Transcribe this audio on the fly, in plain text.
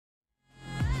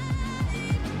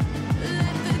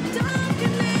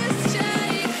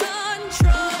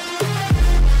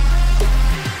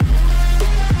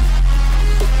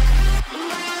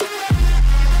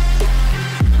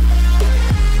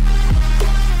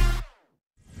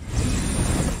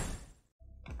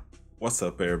What's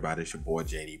up, everybody? It's your boy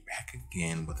JD back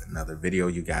again with another video.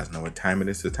 You guys know what time it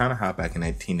is. It's time to hop back in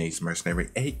that Teenage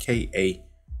Mercenary, aka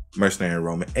Mercenary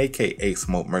Enrollment, aka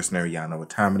Smoke Mercenary. Y'all know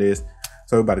what time it is.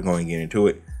 So everybody going to get into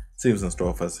it. See what's in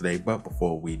store for us today. But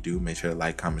before we do, make sure to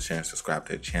like, comment, share, and subscribe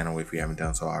to the channel if you haven't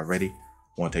done so already.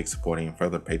 Want to take support even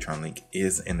further? Patreon link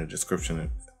is in the description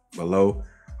below.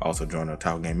 Also join the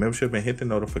Otaku Game membership and hit the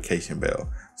notification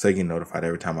bell so you get notified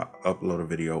every time I upload a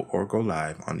video or go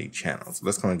live on these channels.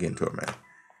 Let's go and get into it, man.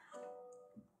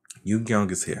 Yu Young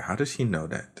is here. How does she know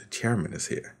that the chairman is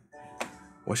here?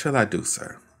 What shall I do,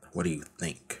 sir? What do you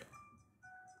think?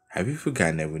 Have you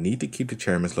forgotten that we need to keep the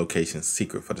chairman's location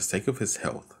secret for the sake of his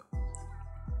health?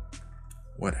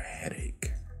 What a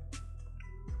headache.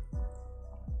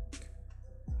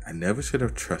 I never should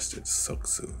have trusted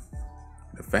Soksu.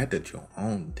 The fact that your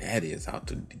own daddy is out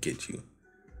to get you.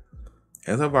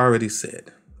 As I've already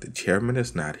said, the chairman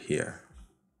is not here.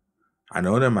 I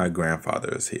know that my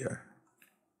grandfather is here.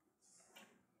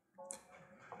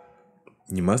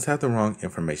 You must have the wrong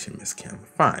information, Miss Kim.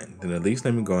 Fine, then at least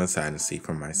let me go inside and see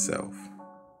for myself.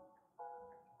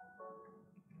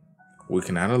 We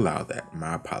cannot allow that.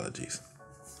 My apologies.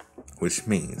 Which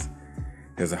means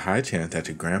there's a high chance that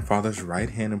your grandfather's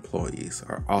right-hand employees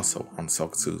are also on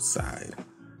Soksu's side.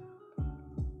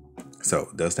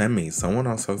 So, does that mean someone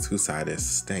on Soksu's side is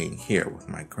staying here with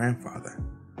my grandfather?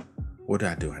 What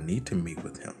do? I need to meet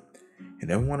with him. And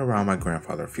everyone around my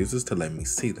grandfather refuses to let me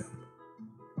see them.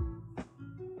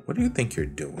 What do you think you're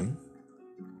doing?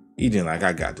 Ijin, like,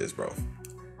 I got this, bro.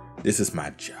 This is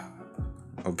my job.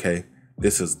 Okay?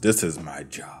 This is my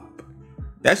job.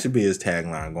 That should be his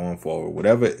tagline going forward.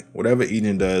 Whatever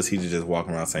Ijin does, he should just walk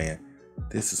around saying,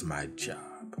 "This is my job."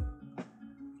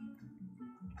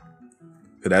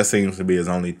 So that seems to be his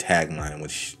only tagline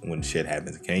when shit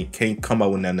happens. Can't come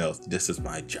up with nothing else. This is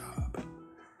my job.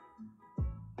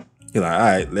 You're like, all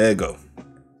right, let it go.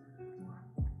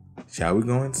 Shall we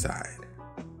go inside?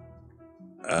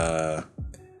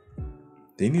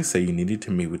 Didn't you say you needed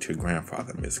to meet with your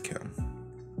grandfather, Miss Kim?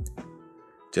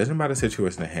 Judging by the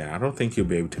situation at hand, I don't think you'll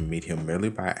be able to meet him merely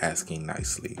by asking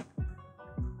nicely.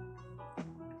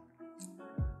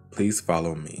 Please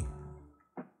follow me.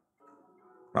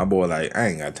 My boy like, I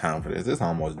ain't got time for this. It's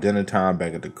almost dinner time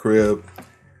back at the crib.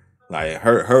 Like,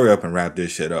 hurry up and wrap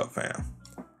this shit up, fam.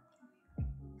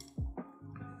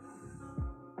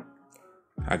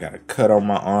 I got a cut on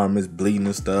my arm. It's bleeding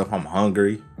and stuff. I'm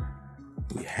hungry.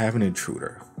 We have an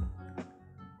intruder.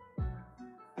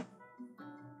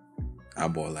 My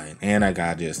boy like, and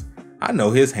I know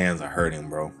his hands are hurting,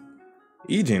 bro.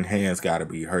 Ijin's hands gotta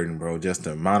be hurting, bro. Just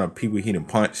the amount of people he done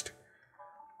punched.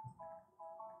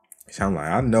 So I'm like,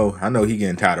 I know he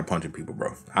getting tired of punching people,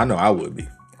 bro. I know I would be.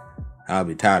 I'll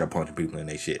be tired of punching people in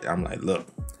their shit. I'm like, look,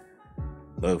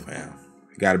 fam.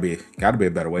 Gotta be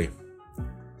a better way.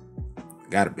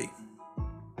 Gotta be.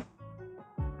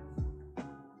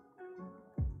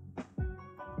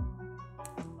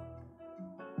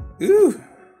 Ooh.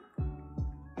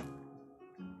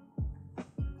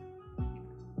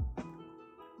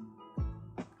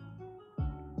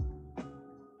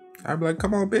 I'd be like,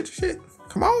 come on, bitch, shit.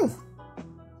 Come on.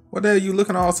 What the hell you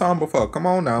looking all somber for? Come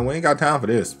on now. We ain't got time for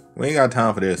this.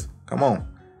 Come on.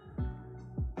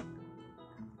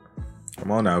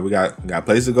 Come on now. We got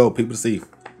place to go. People to see.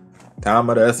 Time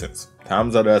of the essence.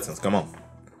 Time's of the essence. Come on.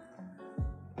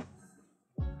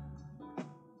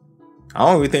 I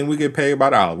don't even think we get paid by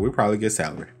the hour. We probably get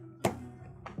salary.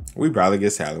 We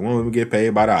don't even get paid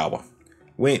by the hour.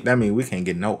 That means we can't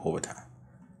get no overtime.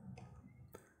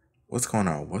 What's going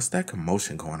on? What's that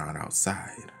commotion going on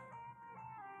outside?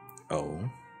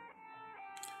 Oh.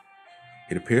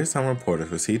 It appears some reporters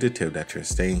received a tip that you're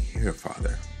staying here,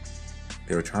 Father.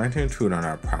 They were trying to intrude on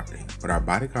our property, but our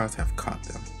bodyguards have caught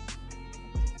them.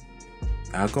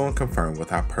 I'll go and confirm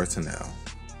with our personnel.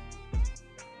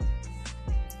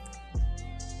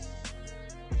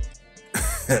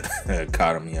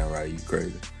 Caught him, yeah, right. You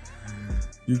crazy.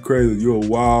 You crazy. You a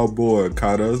wild boy.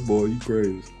 Caught us, boy. You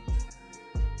crazy.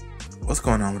 What's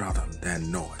going on with all that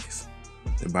noise?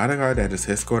 The bodyguard that is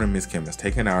escorting Miss Kim was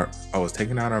taking out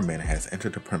our men and has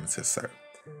entered the premises, sir.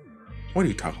 What are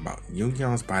you talking about? Yu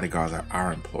Young's bodyguards are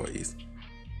our employees.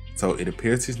 So it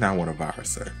appears he's not one of ours,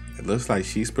 sir. It looks like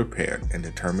she's prepared and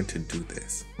determined to do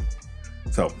this.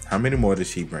 So, how many more does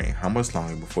she bring? How much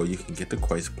longer before you can get the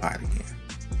quest supplied again?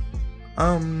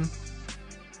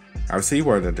 I received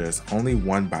word that there's only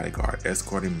one bodyguard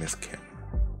escorting Miss Kim.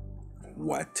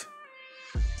 What?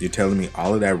 You're telling me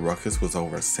all of that ruckus was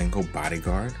over a single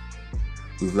bodyguard?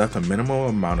 We've left a minimal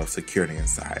amount of security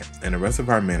inside, and the rest of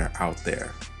our men are out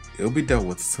there. It'll be dealt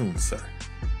with soon, sir.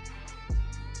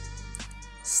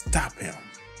 Stop him.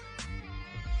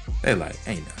 They like,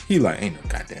 ain't no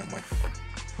goddamn way.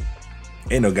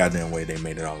 Ain't no goddamn way they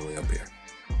made it all the way up here.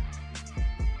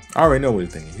 I already know what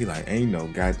he's thinking. He like, ain't no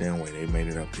goddamn way they made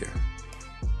it up here.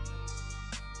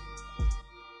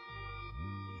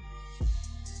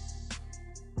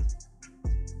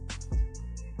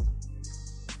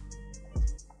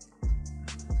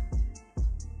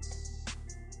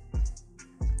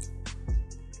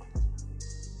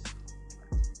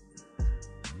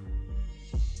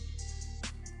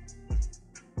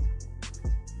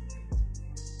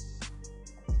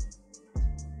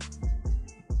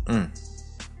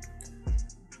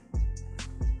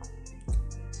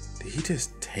 Did he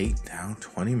just take down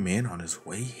 20 men on his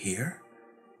way here?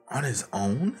 On his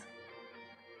own?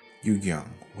 You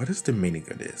young, what is the meaning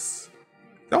of this?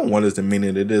 Don't what is the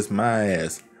meaning of this, my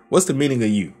ass. What's the meaning of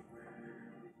you?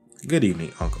 Good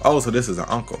evening, uncle. Oh, so this is an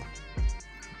uncle.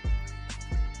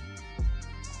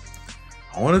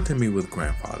 I wanted to meet with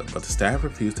grandfather, but the staff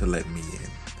refused to let me in.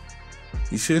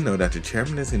 You should know that the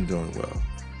chairman isn't doing well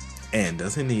and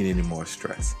doesn't need any more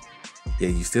stress.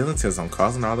 Yet you still insist on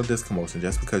causing all of this commotion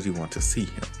just because you want to see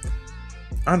him.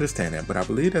 I understand that, but I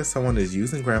believe that someone is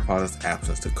using grandfather's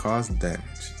absence to cause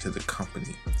damage to the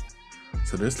company.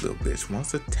 So this little bitch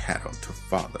wants to tattle to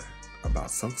father about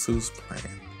Soksu's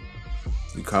plan.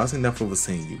 You caused enough of a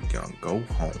scene, you young. Go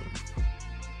home.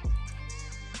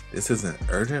 This is an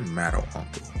urgent matter,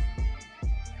 uncle.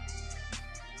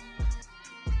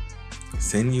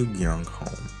 Send you young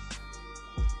home.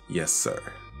 Yes, sir.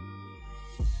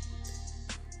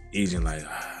 Ijin like,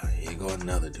 here go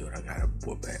another dude. I gotta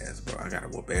whoop ass, bro. I gotta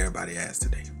whoop everybody's ass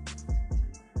today.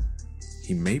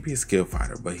 He may be a skilled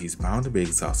fighter, but he's bound to be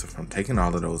exhausted from taking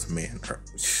all of those men.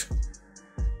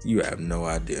 You have no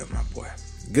idea, my boy.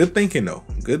 Good thinking, though.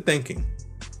 Good thinking.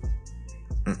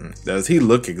 Does he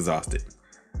look exhausted?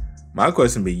 My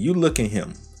question be, you look at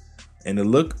him, and the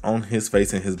look on his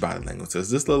face and his body language,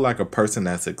 does this look like a person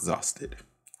that's exhausted?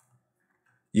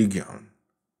 You young.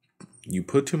 You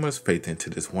put too much faith into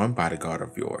this one bodyguard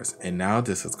of yours, and now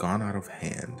this has gone out of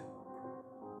hand.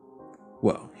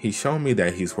 Well, he's shown me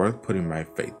that he's worth putting my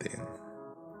faith in.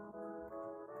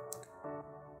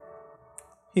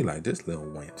 He like this little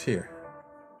wench here.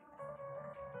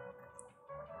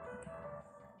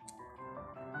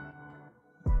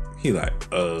 He like,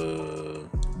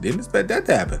 didn't expect that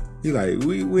to happen. He like,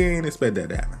 we ain't expect that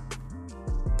to happen.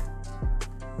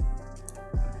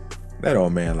 That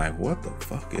old man like, what the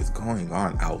fuck is going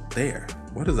on out there?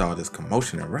 What is all this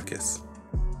commotion and ruckus?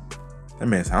 That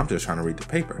man said, I'm just trying to read the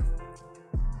paper.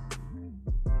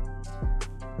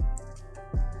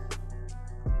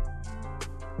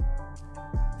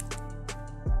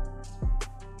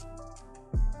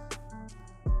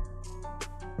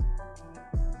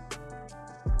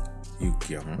 You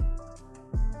young.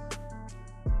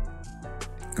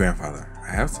 Grandfather,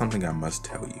 I have something I must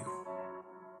tell you.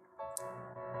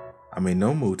 I'm in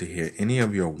no mood to hear any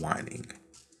of your whining.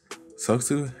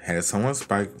 Soksu had someone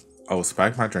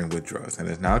spike my drink with drugs and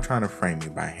is now trying to frame me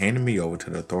by handing me over to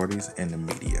the authorities and the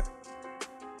media.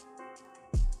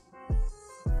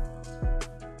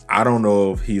 I don't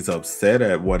know if he's upset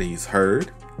at what he's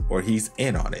heard or he's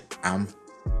in on it. I'm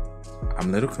a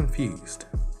little confused.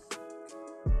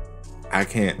 I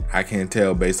can't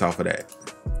tell based off of that.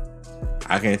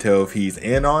 I can't tell if he's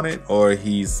in on it or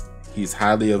he's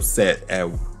highly upset at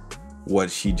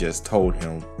what she just told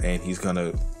him, and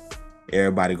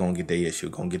everybody gonna get their issue,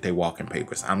 gonna get their walking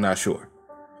papers. I'm not sure.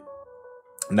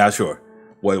 Not sure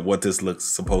what this looks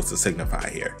supposed to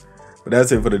signify here. But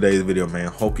that's it for today's video, man.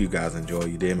 Hope you guys enjoy.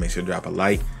 You did, make sure to drop a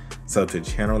like, sub to the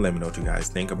channel. Let me know what you guys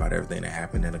think about everything that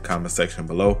happened in the comment section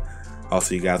below.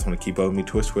 Also, you guys want to keep up with me,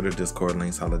 Twitch, Twitter, Discord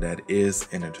links, all of that is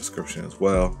in the description as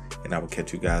well. And I will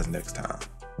catch you guys next time.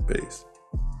 Peace.